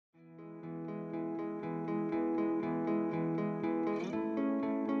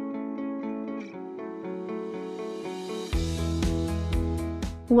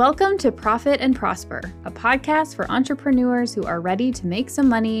Welcome to Profit and Prosper, a podcast for entrepreneurs who are ready to make some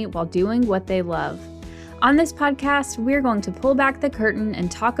money while doing what they love. On this podcast, we're going to pull back the curtain and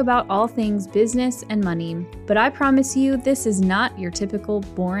talk about all things business and money. But I promise you, this is not your typical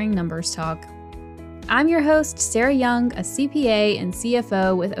boring numbers talk. I'm your host, Sarah Young, a CPA and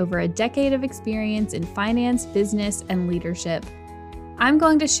CFO with over a decade of experience in finance, business, and leadership. I'm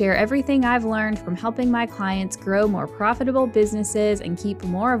going to share everything I've learned from helping my clients grow more profitable businesses and keep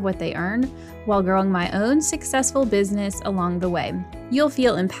more of what they earn while growing my own successful business along the way. You'll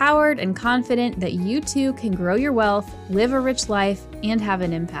feel empowered and confident that you too can grow your wealth, live a rich life, and have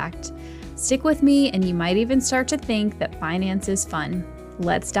an impact. Stick with me and you might even start to think that finance is fun.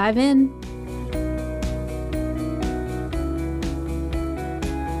 Let's dive in.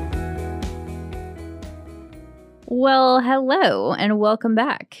 Well, hello and welcome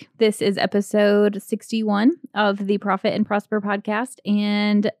back. This is episode 61 of the Profit and Prosper podcast.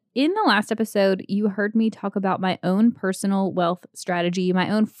 And in the last episode, you heard me talk about my own personal wealth strategy,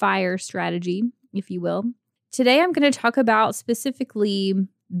 my own FIRE strategy, if you will. Today, I'm going to talk about specifically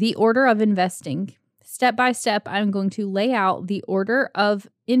the order of investing. Step by step, I'm going to lay out the order of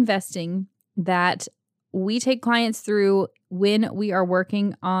investing that we take clients through when we are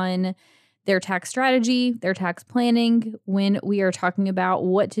working on their tax strategy, their tax planning, when we are talking about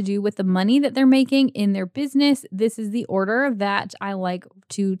what to do with the money that they're making in their business. This is the order that I like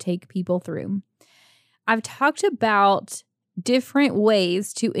to take people through. I've talked about different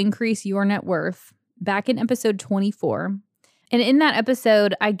ways to increase your net worth back in episode 24. And in that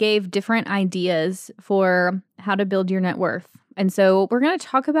episode, I gave different ideas for how to build your net worth. And so we're going to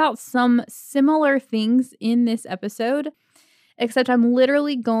talk about some similar things in this episode, except I'm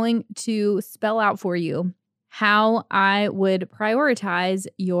literally going to spell out for you how I would prioritize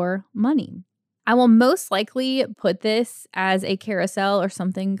your money. I will most likely put this as a carousel or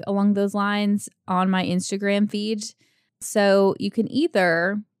something along those lines on my Instagram feed. So you can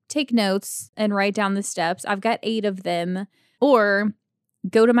either take notes and write down the steps. I've got 8 of them. Or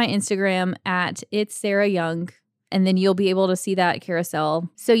go to my Instagram at It's Sarah Young, and then you'll be able to see that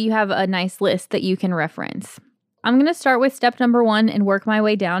carousel. So you have a nice list that you can reference. I'm going to start with step number 1 and work my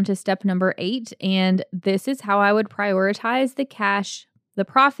way down to step number 8. And this is how I would prioritize the cash, the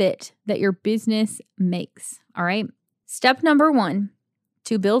profit that your business makes. All right. Step number 1,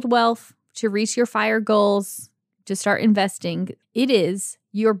 to build wealth, to reach your FIRE goals, to start investing, it is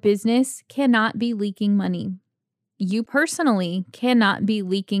your business cannot be leaking money. You personally cannot be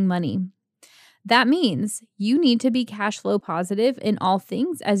leaking money. That means you need to be cash flow positive in all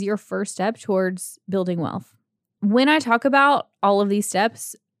things as your first step towards building wealth. When I talk about all of these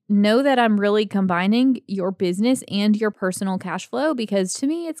steps, know that I'm really combining your business and your personal cash flow because to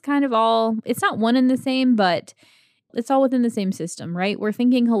me, it's kind of all, it's not one and the same, but it's all within the same system, right? We're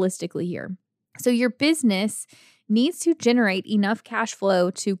thinking holistically here. So your business needs to generate enough cash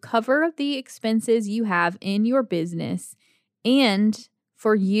flow to cover the expenses you have in your business and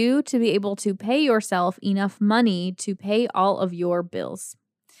for you to be able to pay yourself enough money to pay all of your bills.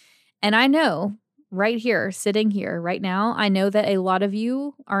 And I know right here, sitting here right now, I know that a lot of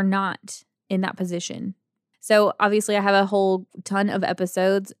you are not in that position. So obviously I have a whole ton of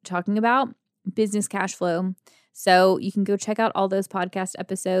episodes talking about business cash flow. So you can go check out all those podcast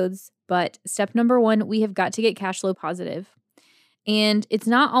episodes. But step number 1, we have got to get cash flow positive. And it's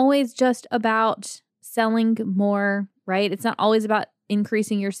not always just about selling more, right? It's not always about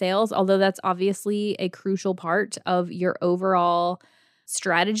increasing your sales, although that's obviously a crucial part of your overall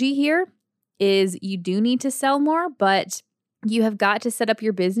strategy here. Is you do need to sell more, but you have got to set up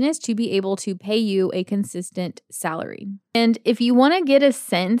your business to be able to pay you a consistent salary. And if you want to get a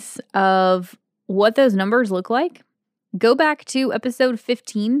sense of what those numbers look like, go back to episode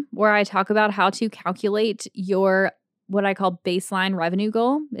 15, where I talk about how to calculate your what I call baseline revenue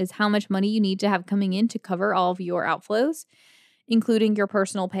goal, is how much money you need to have coming in to cover all of your outflows, including your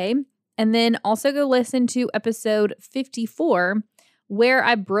personal pay. And then also go listen to episode 54, where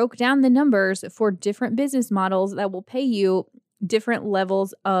I broke down the numbers for different business models that will pay you different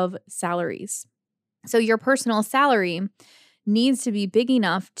levels of salaries. So your personal salary needs to be big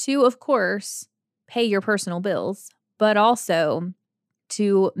enough to, of course, pay your personal bills, but also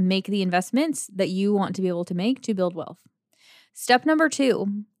to make the investments that you want to be able to make to build wealth. Step number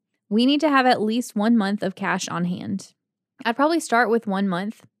 2, we need to have at least 1 month of cash on hand. I'd probably start with 1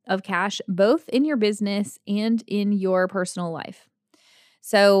 month of cash, both in your business and in your personal life.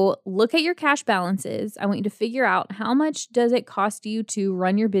 So look at your cash balances. I want you to figure out how much does it cost you to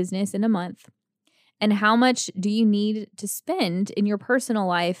run your business in a month, and how much do you need to spend in your personal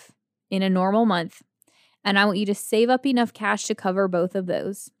life in a normal month. And I want you to save up enough cash to cover both of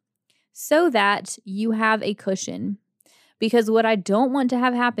those so that you have a cushion. Because what I don't want to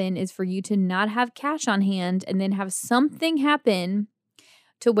have happen is for you to not have cash on hand and then have something happen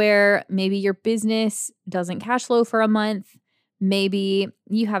to where maybe your business doesn't cash flow for a month. Maybe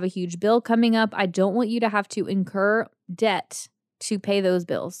you have a huge bill coming up. I don't want you to have to incur debt to pay those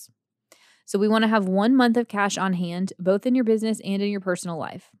bills. So we want to have 1 month of cash on hand, both in your business and in your personal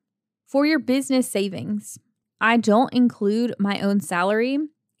life. For your business savings, I don't include my own salary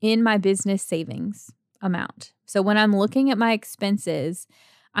in my business savings amount. So when I'm looking at my expenses,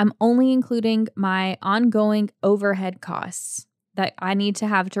 I'm only including my ongoing overhead costs that I need to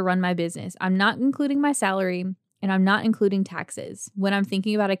have to run my business. I'm not including my salary and I'm not including taxes when I'm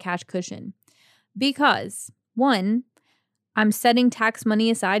thinking about a cash cushion. Because, one, I'm setting tax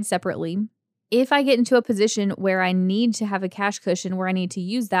money aside separately. If I get into a position where I need to have a cash cushion where I need to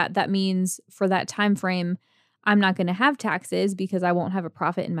use that, that means for that time frame, I'm not going to have taxes because I won't have a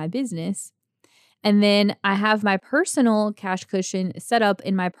profit in my business. And then I have my personal cash cushion set up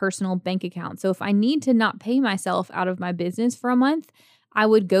in my personal bank account. So if I need to not pay myself out of my business for a month, I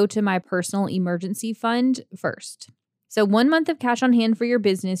would go to my personal emergency fund first. So 1 month of cash on hand for your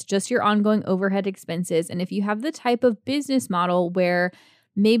business, just your ongoing overhead expenses. And if you have the type of business model where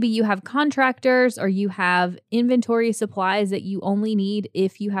maybe you have contractors or you have inventory supplies that you only need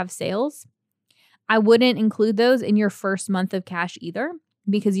if you have sales, I wouldn't include those in your first month of cash either,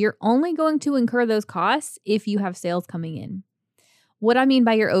 because you're only going to incur those costs if you have sales coming in. What I mean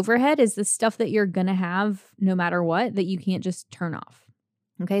by your overhead is the stuff that you're going to have no matter what that you can't just turn off.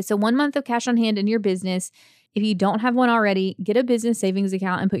 Okay, so 1 month of cash on hand in your business. If you don't have one already, get a business savings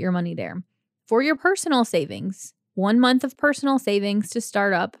account and put your money there. For your personal savings, 1 month of personal savings to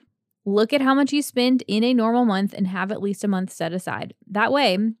start up. Look at how much you spend in a normal month and have at least a month set aside. That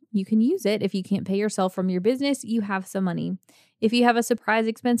way, you can use it. If you can't pay yourself from your business, you have some money. If you have a surprise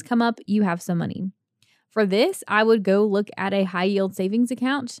expense come up, you have some money. For this, I would go look at a high yield savings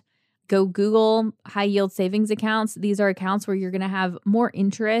account. Go Google high yield savings accounts. These are accounts where you're going to have more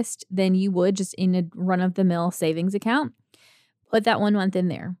interest than you would just in a run-of-the-mill savings account. Put that 1 month in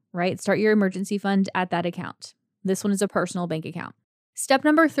there, right? Start your emergency fund at that account. This one is a personal bank account. Step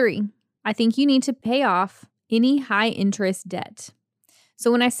number 3, I think you need to pay off any high interest debt.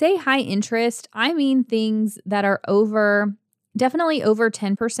 So when I say high interest, I mean things that are definitely over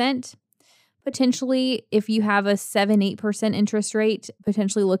 10%. Potentially, if you have a 7-8% interest rate,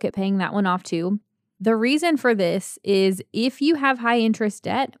 potentially look at paying that one off too. The reason for this is if you have high interest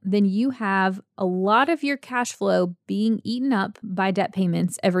debt, then you have a lot of your cash flow being eaten up by debt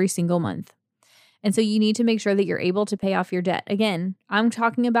payments every single month. And so you need to make sure that you're able to pay off your debt. Again, I'm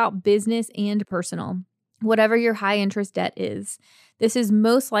talking about business and personal. Whatever your high interest debt is, this is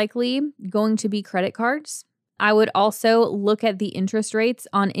most likely going to be credit cards. I would also look at the interest rates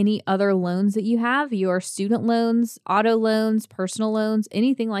on any other loans that you have, your student loans, auto loans, personal loans,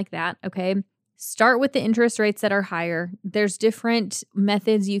 anything like that, okay? Start with the interest rates that are higher. There's different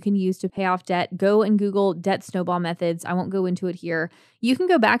methods you can use to pay off debt. Go and Google debt snowball methods. I won't go into it here. You can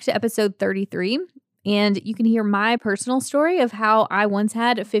go back to episode 33 and you can hear my personal story of how I once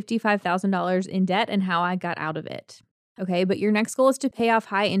had $55,000 in debt and how I got out of it. Okay, but your next goal is to pay off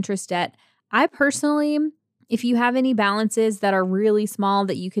high interest debt. I personally, if you have any balances that are really small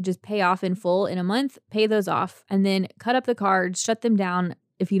that you could just pay off in full in a month, pay those off and then cut up the cards, shut them down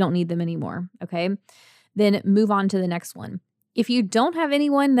if you don't need them anymore, okay? Then move on to the next one. If you don't have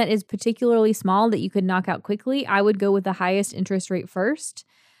anyone that is particularly small that you could knock out quickly, I would go with the highest interest rate first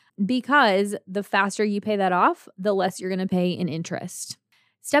because the faster you pay that off, the less you're going to pay in interest.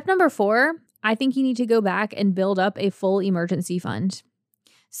 Step number 4, I think you need to go back and build up a full emergency fund.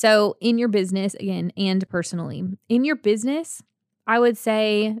 So in your business, again, and personally, in your business, I would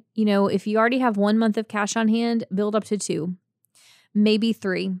say, if you already have 1 month of cash on hand, build up to 2, maybe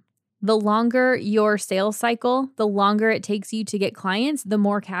 3. The longer your sales cycle, the longer it takes you to get clients, the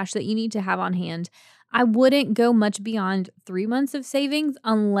more cash that you need to have on hand. I wouldn't go much beyond 3 months of savings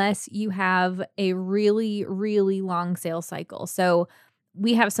unless you have a really, really long sales cycle. So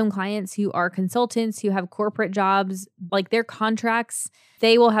we have some clients who are consultants who have corporate jobs, like their contracts,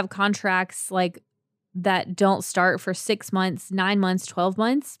 they will have contracts like that don't start for 6 months, 9 months, 12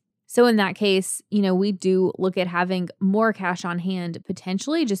 months. So in that case, we do look at having more cash on hand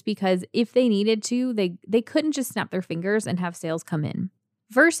potentially just because if they needed to, they couldn't just snap their fingers and have sales come in.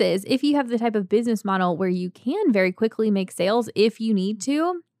 Versus if you have the type of business model where you can very quickly make sales if you need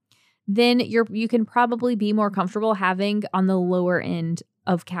to, then you can probably be more comfortable having on the lower end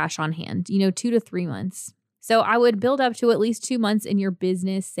of cash on hand, 2 to 3 months. So I would build up to at least 2 months in your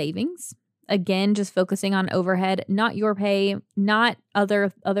business savings. Again, just focusing on overhead, not your pay, not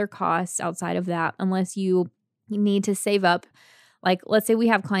other costs outside of that, unless you need to save up. Like, let's say we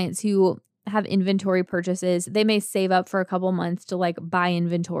have clients who have inventory purchases. They may save up for a couple months to like buy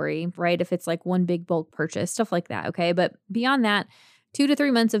inventory, right? If it's like one big bulk purchase, stuff like that. Okay. But beyond that, 2 to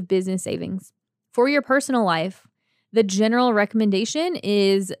 3 months of business savings. For your personal life, the general recommendation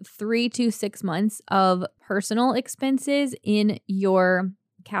is 3 to 6 months of personal expenses in your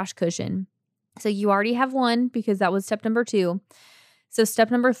cash cushion. So you already have one because that was step number 2. So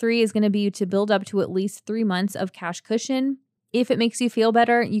step number 3 is going to be to build up to at least 3 months of cash cushion. If it makes you feel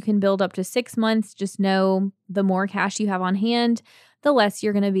better, you can build up to 6 months. Just know the more cash you have on hand, the less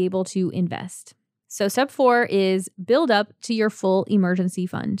you're going to be able to invest. So step 4 is build up to your full emergency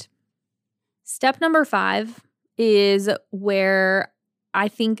fund. Step number 5 is where I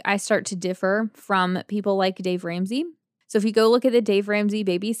think I start to differ from people like Dave Ramsey. So if you go look at the Dave Ramsey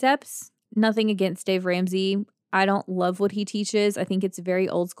baby steps, nothing against Dave Ramsey. I don't love what he teaches. I think it's very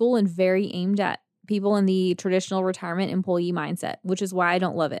old school and very aimed at people in the traditional retirement employee mindset, which is why I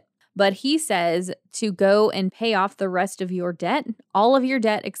don't love it. But he says to go and pay off the rest of your debt, all of your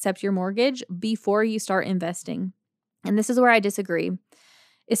debt except your mortgage, before you start investing. And this is where I disagree.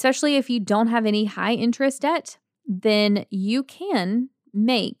 Especially if you don't have any high interest debt, then you can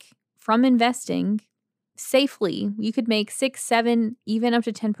make from investing safely. You could make 6, 7, even up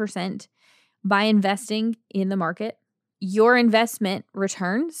to 10% by investing in the market. Your investment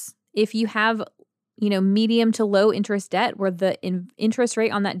returns, if you have medium to low interest debt where the interest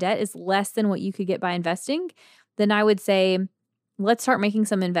rate on that debt is less than what you could get by investing, then I would say, let's start making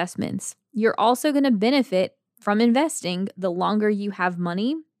some investments. You're also going to benefit from investing the longer you have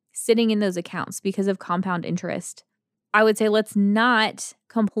money sitting in those accounts because of compound interest. I would say let's not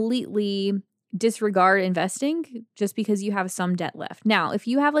completely disregard investing just because you have some debt left. Now, if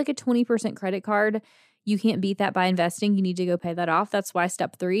you have like a 20% credit card, you can't beat that by investing. You need to go pay that off. That's why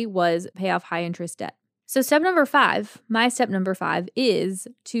step 3 was pay off high interest debt. So step number 5, my step number 5 is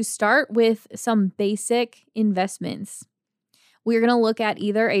to start with some basic investments. We're going to look at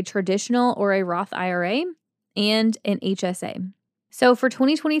either a traditional or a Roth IRA and an HSA. So for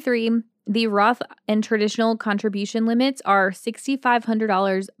 2023, the Roth and traditional contribution limits are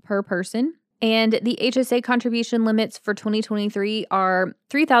 $6,500 per person. And the HSA contribution limits for 2023 are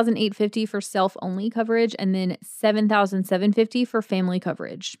 $3,850 for self-only coverage and then $7,750 for family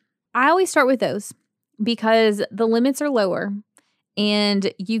coverage. I always start with those because the limits are lower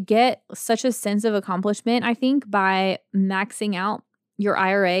and you get such a sense of accomplishment, I think, by maxing out your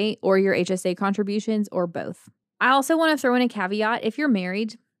IRA or your HSA contributions or both. I also want to throw in a caveat. If you're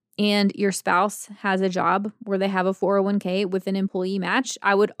married and your spouse has a job where they have a 401k with an employee match,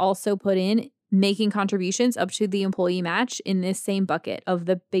 I would also put in making contributions up to the employee match in this same bucket of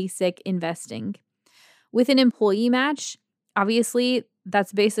the basic investing. With an employee match, obviously,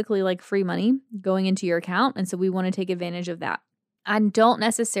 that's basically like free money going into your account. And so we want to take advantage of that. I don't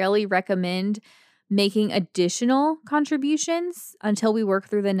necessarily recommend making additional contributions until we work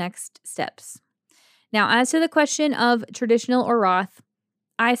through the next steps. Now, as to the question of traditional or Roth,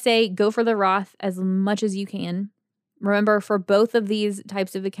 I say go for the Roth as much as you can. Remember, for both of these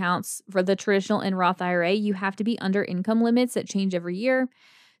types of accounts, for the traditional and Roth IRA, you have to be under income limits that change every year.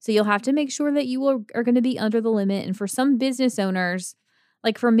 So you'll have to make sure that you are going to be under the limit. And for some business owners,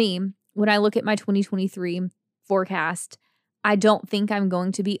 like for me, when I look at my 2023 forecast, I don't think I'm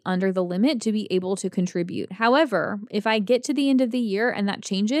going to be under the limit to be able to contribute. However, if I get to the end of the year and that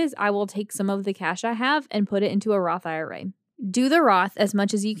changes, I will take some of the cash I have and put it into a Roth IRA. Do the Roth as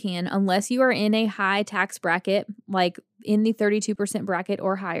much as you can, unless you are in a high tax bracket, like in the 32% bracket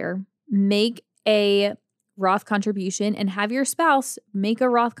or higher. Make a Roth contribution and have your spouse make a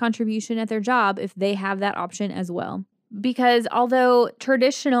Roth contribution at their job if they have that option as well. Because although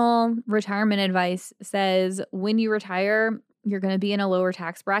traditional retirement advice says when you retire, you're going to be in a lower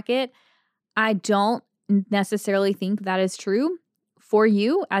tax bracket, I don't necessarily think that is true for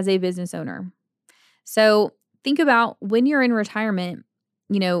you as a business owner. So think about when you're in retirement,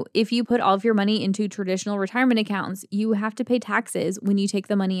 if you put all of your money into traditional retirement accounts, you have to pay taxes when you take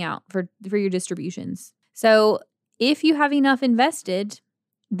the money out for your distributions. So if you have enough invested,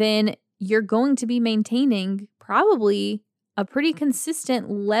 then you're going to be maintaining probably a pretty consistent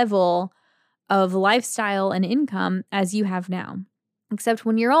level of lifestyle and income as you have now. Except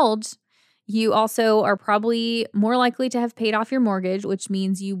when you're old, you also are probably more likely to have paid off your mortgage, which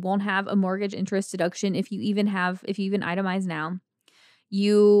means you won't have a mortgage interest deduction if you even itemize now.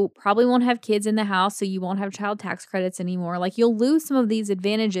 You probably won't have kids in the house, so you won't have child tax credits anymore. Like you'll lose some of these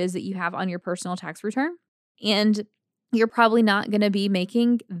advantages that you have on your personal tax return. And you're probably not going to be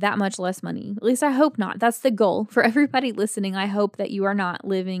making that much less money. At least I hope not. That's the goal for everybody listening. I hope that you are not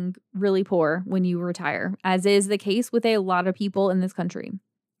living really poor when you retire, as is the case with a lot of people in this country.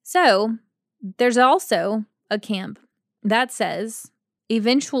 So there's also a camp that says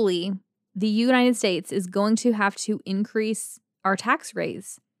eventually the United States is going to have to increase our tax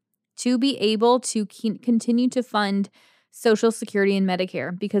rates to be able to continue to fund Social Security and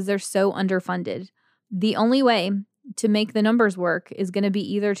Medicare because they're so underfunded. The only way to make the numbers work is going to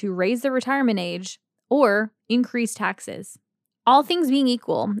be either to raise the retirement age or increase taxes. All things being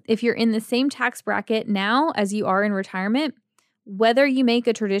equal, if you're in the same tax bracket now as you are in retirement, whether you make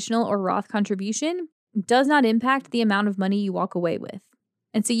a traditional or Roth contribution does not impact the amount of money you walk away with.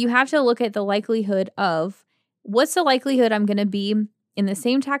 And so you have to look at the likelihood of what's the likelihood I'm going to be in the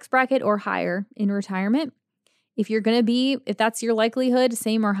same tax bracket or higher in retirement. If that's your likelihood,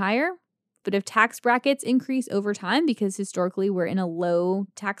 same or higher. But if tax brackets increase over time, because historically we're in a low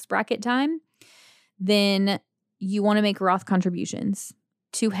tax bracket time, then you want to make Roth contributions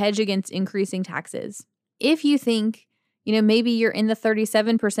to hedge against increasing taxes. If you think, maybe you're in the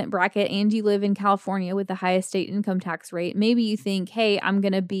 37% bracket and you live in California with the highest state income tax rate, maybe you think, hey, I'm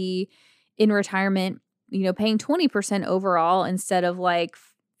going to be in retirement, paying 20% overall instead of like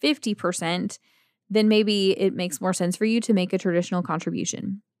 50%, then maybe it makes more sense for you to make a traditional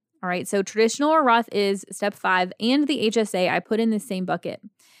contribution. All right, so traditional or Roth is step 5, and the HSA I put in the same bucket.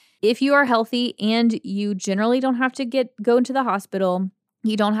 If you are healthy and you generally don't have to go into the hospital,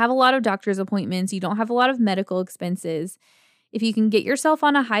 you don't have a lot of doctor's appointments, you don't have a lot of medical expenses, if you can get yourself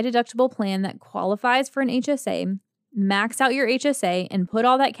on a high deductible plan that qualifies for an HSA, max out your HSA and put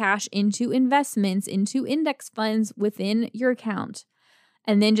all that cash into investments, into index funds within your account,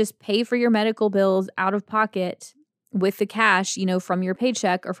 and then just pay for your medical bills out of pocket with the cash, from your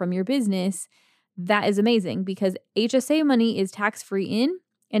paycheck or from your business, that is amazing because HSA money is tax-free in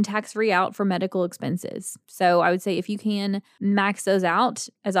and tax-free out for medical expenses. So I would say if you can max those out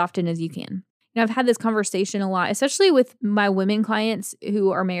as often as you can. I've had this conversation a lot, especially with my women clients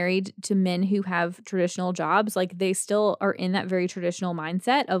who are married to men who have traditional jobs. Like they still are in that very traditional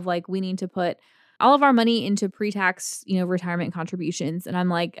mindset of like, we need to put all of our money into pre-tax, retirement contributions. And I'm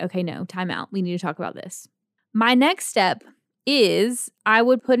like, okay, no, time out. We need to talk about this. My next step is I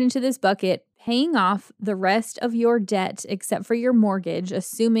would put into this bucket paying off the rest of your debt except for your mortgage,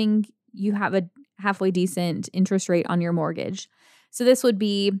 assuming you have a halfway decent interest rate on your mortgage. So this would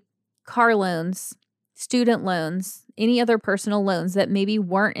be car loans, student loans, any other personal loans that maybe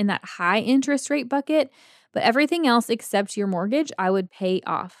weren't in that high interest rate bucket, but everything else except your mortgage, I would pay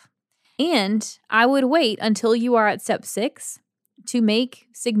off. And I would wait until you are at step 6 to make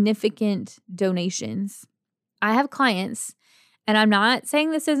significant donations. I have clients, and I'm not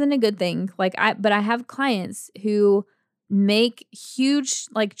saying this isn't a good thing, but I have clients who make huge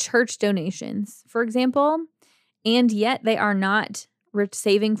church donations, for example, and yet they are not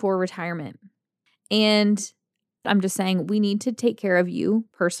saving for retirement. And I'm just saying we need to take care of you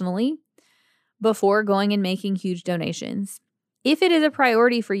personally before going and making huge donations. If it is a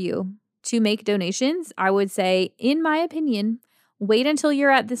priority for you to make donations, I would say, in my opinion, wait until you're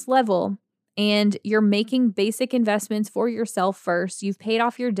at this level and you're making basic investments for yourself first. You've paid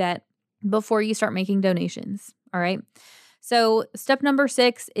off your debt before you start making donations. All right. So step number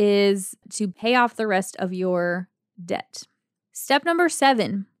 6 is to pay off the rest of your debt. Step number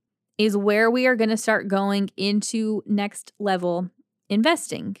 7 is where we are going to start going into next level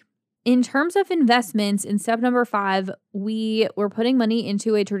investing. In terms of investments, in step number 5, we were putting money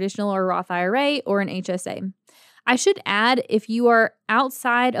into a traditional or Roth IRA or an HSA. I should add, if you are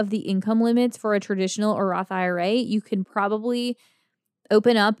outside of the income limits for a traditional or Roth IRA, you can probably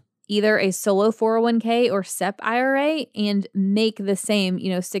open up either a solo 401k or SEP IRA and make the same,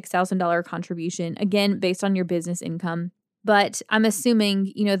 $6,000 contribution, again, based on your business income. But I'm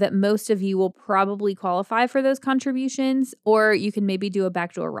assuming, that most of you will probably qualify for those contributions, or you can maybe do a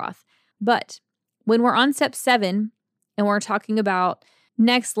backdoor Roth. But when we're on step 7 and we're talking about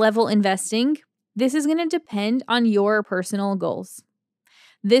next level investing, this is going to depend on your personal goals.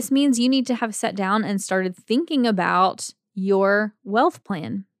 This means you need to have sat down and started thinking about your wealth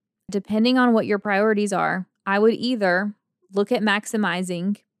plan. Depending on what your priorities are, I would either look at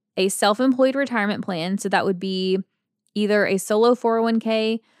maximizing a self-employed retirement plan. So that would be either a solo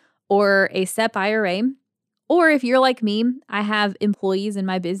 401k or a SEP IRA. Or if you're like me, I have employees in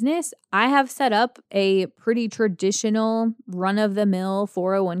my business. I have set up a pretty traditional run-of-the-mill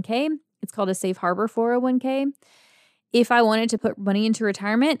 401k. It's called a Safe Harbor 401k. If I wanted to put money into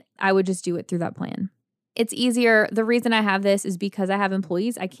retirement, I would just do it through that plan. It's easier. The reason I have this is because I have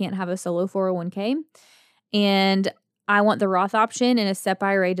employees. I can't have a solo 401k. And I want the Roth option and a SEP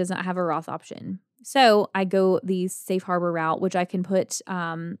IRA does not have a Roth option. So I go the safe harbor route, which I can put,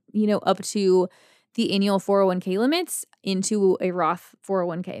 up to the annual 401k limits into a Roth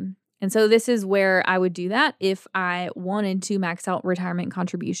 401k. And so this is where I would do that if I wanted to max out retirement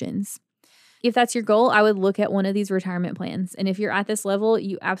contributions. If that's your goal, I would look at one of these retirement plans. And if you're at this level,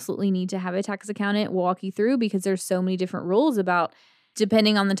 you absolutely need to have a tax accountant walk you through because there's so many different rules about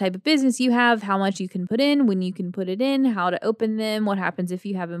depending on the type of business you have, how much you can put in, when you can put it in, how to open them, what happens if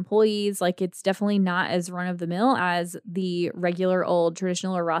you have employees. Like it's definitely not as run of the mill as the regular old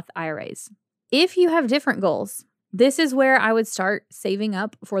traditional or Roth IRAs. If you have different goals, this is where I would start saving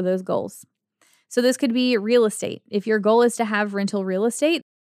up for those goals. So this could be real estate. If your goal is to have rental real estate,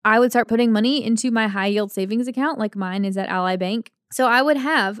 I would start putting money into my high yield savings account like mine is at Ally Bank. So I would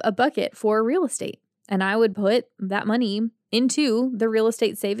have a bucket for real estate and I would put that money into the real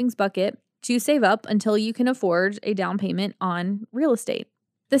estate savings bucket to save up until you can afford a down payment on real estate.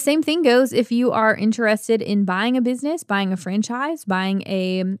 The same thing goes if you are interested in buying a business, buying a franchise, buying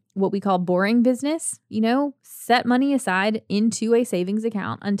a what we call boring business, set money aside into a savings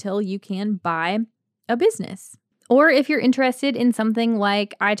account until you can buy a business. Or if you're interested in something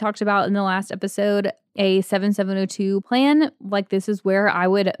like I talked about in the last episode, a 7702 plan, like this is where I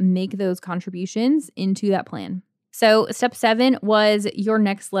would make those contributions into that plan. So step 7 was your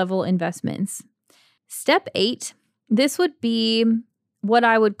next level investments. Step 8, this would be what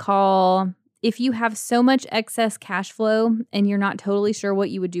I would call if you have so much excess cash flow and you're not totally sure what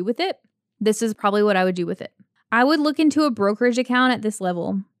you would do with it, this is probably what I would do with it. I would look into a brokerage account at this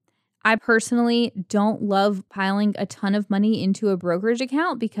level. I personally don't love piling a ton of money into a brokerage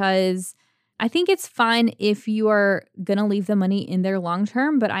account because I think it's fine if you are going to leave the money in there long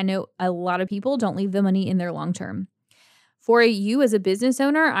term, but I know a lot of people don't leave the money in there long term. For you as a business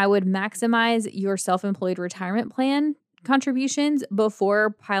owner, I would maximize your self-employed retirement plan contributions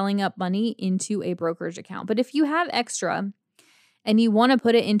before piling up money into a brokerage account. But if you have extra and you want to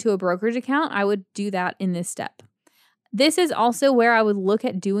put it into a brokerage account, I would do that in this step. This is also where I would look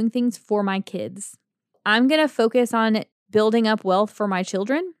at doing things for my kids. I'm going to focus on building up wealth for my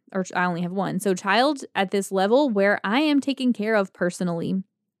children, or I only have one. So child at this level where I am taken care of personally.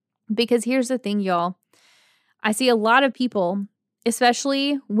 Because here's the thing, y'all. I see a lot of people,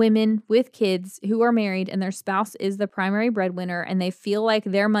 especially women with kids who are married and their spouse is the primary breadwinner and they feel like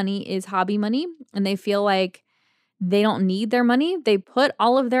their money is hobby money and they feel like they don't need their money. They put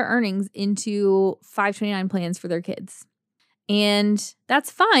all of their earnings into 529 plans for their kids. And that's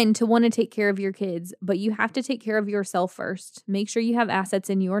fine to want to take care of your kids, but you have to take care of yourself first. Make sure you have assets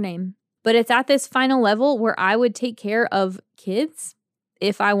in your name. But it's at this final level where I would take care of kids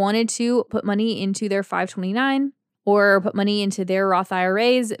if I wanted to put money into their 529 or put money into their Roth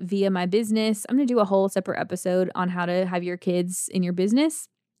IRAs via my business. I'm going to do a whole separate episode on how to have your kids in your business.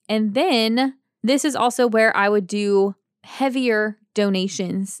 And then this is also where I would do heavier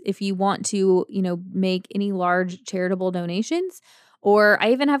donations if you want to, make any large charitable donations. Or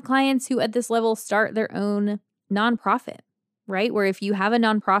I even have clients who at this level start their own nonprofit, right? Where if you have a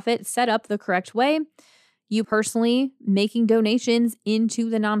nonprofit set up the correct way, you personally making donations into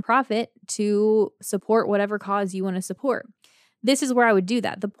the nonprofit to support whatever cause you want to support. This is where I would do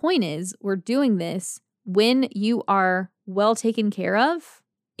that. The point is, we're doing this when you are well taken care of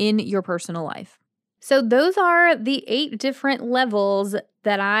in your personal life. So those are the 8 different levels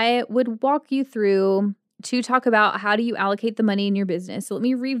that I would walk you through to talk about how do you allocate the money in your business. So let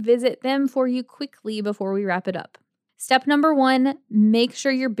me revisit them for you quickly before we wrap it up. Step number 1, make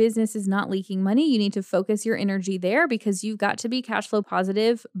sure your business is not leaking money. You need to focus your energy there because you've got to be cash flow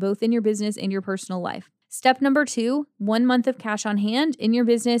positive both in your business and your personal life. Step number 2, 1 month of cash on hand in your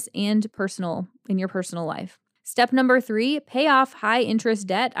business and in your personal life. Step number 3, pay off high interest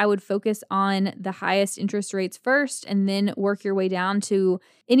debt. I would focus on the highest interest rates first and then work your way down to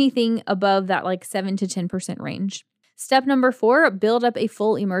anything above that 7 to 10% range. Step number 4, build up a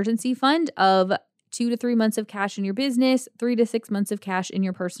full emergency fund of 2 to 3 months of cash in your business, 3 to 6 months of cash in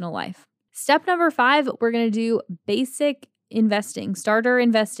your personal life. Step number 5, we're going to do basic investing, starter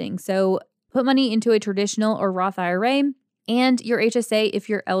investing. So put money into a traditional or Roth IRA and your HSA if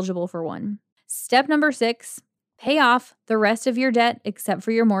you're eligible for one. Step number 6, pay off the rest of your debt except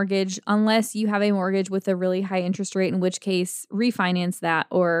for your mortgage, unless you have a mortgage with a really high interest rate, in which case refinance that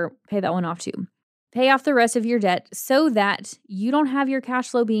or pay that one off too. Pay off the rest of your debt so that you don't have your cash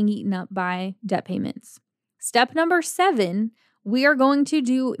flow being eaten up by debt payments. Step number 7, we are going to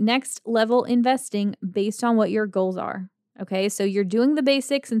do next level investing based on what your goals are. Okay, so you're doing the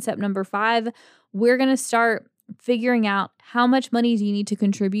basics in step number 5. We're going to start figuring out how much money do you need to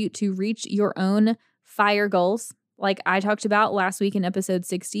contribute to reach your own FIRE goals, Like I talked about last week in episode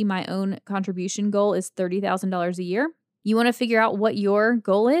 60, my own contribution goal is $30,000 a year. You want to figure out what your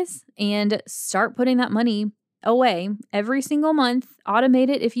goal is and start putting that money away every single month. Automate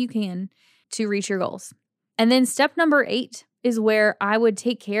it if you can to reach your goals. And then step number 8 is where I would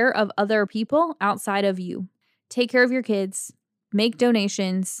take care of other people outside of you. Take care of your kids, make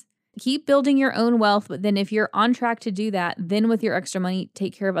donations, keep building your own wealth. But then if you're on track to do that, then with your extra money,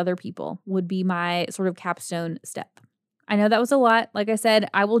 take care of other people would be my sort of capstone step. I know that was a lot. Like I said,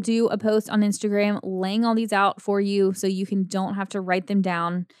 I will do a post on Instagram laying all these out for you so you don't have to write them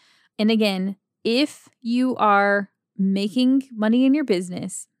down. And again, if you are making money in your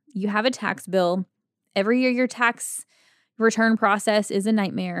business, you have a tax bill, every year your tax return process is a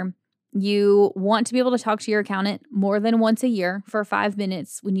nightmare. You want to be able to talk to your accountant more than once a year for 5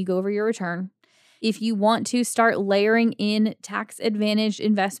 minutes when you go over your return. If you want to start layering in tax-advantaged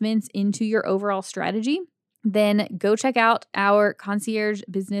investments into your overall strategy, then go check out our concierge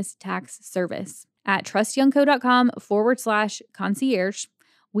business tax service at trustyoungco.com/concierge.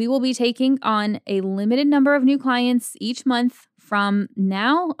 We will be taking on a limited number of new clients each month from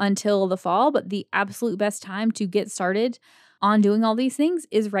now until the fall, but the absolute best time to get started on doing all these things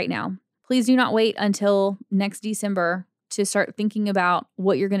is right now. Please do not wait until next December to start thinking about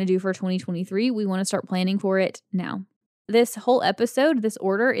what you're going to do for 2023. We want to start planning for it now. This whole episode, this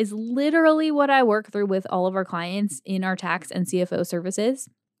order, is literally what I work through with all of our clients in our tax and CFO services.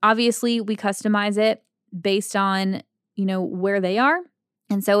 Obviously, we customize it based on, where they are.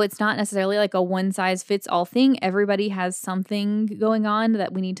 And so it's not necessarily like a one-size-fits-all thing. Everybody has something going on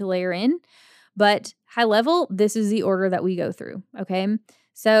that we need to layer in. But high level, this is the order that we go through, okay?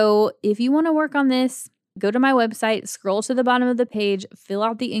 So if you want to work on this, go to my website, scroll to the bottom of the page, fill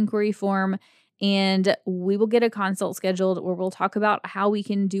out the inquiry form, and we will get a consult scheduled where we'll talk about how we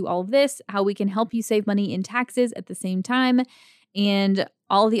can do all of this, how we can help you save money in taxes at the same time, and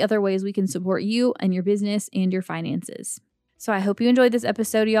all the other ways we can support you and your business and your finances. So I hope you enjoyed this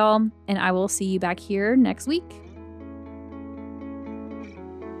episode, y'all, and I will see you back here next week.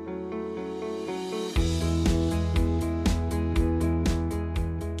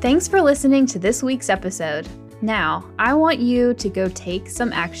 Thanks for listening to this week's episode. Now, I want you to go take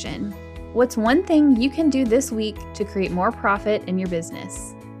some action. What's one thing you can do this week to create more profit in your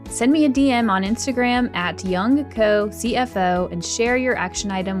business? Send me a DM on Instagram at YoungCoCFO and share your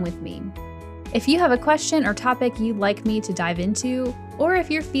action item with me. If you have a question or topic you'd like me to dive into, or if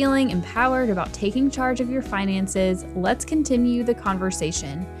you're feeling empowered about taking charge of your finances, let's continue the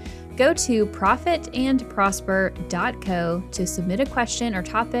conversation. Go to profitandprosper.co to submit a question or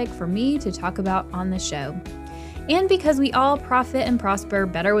topic for me to talk about on the show. And because we all profit and prosper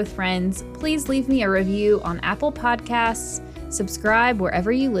better with friends, please leave me a review on Apple Podcasts, subscribe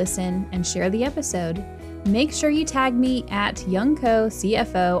wherever you listen, and share the episode. Make sure you tag me at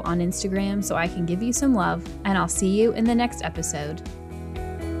YoungCoCFO on Instagram so I can give you some love, and I'll see you in the next episode.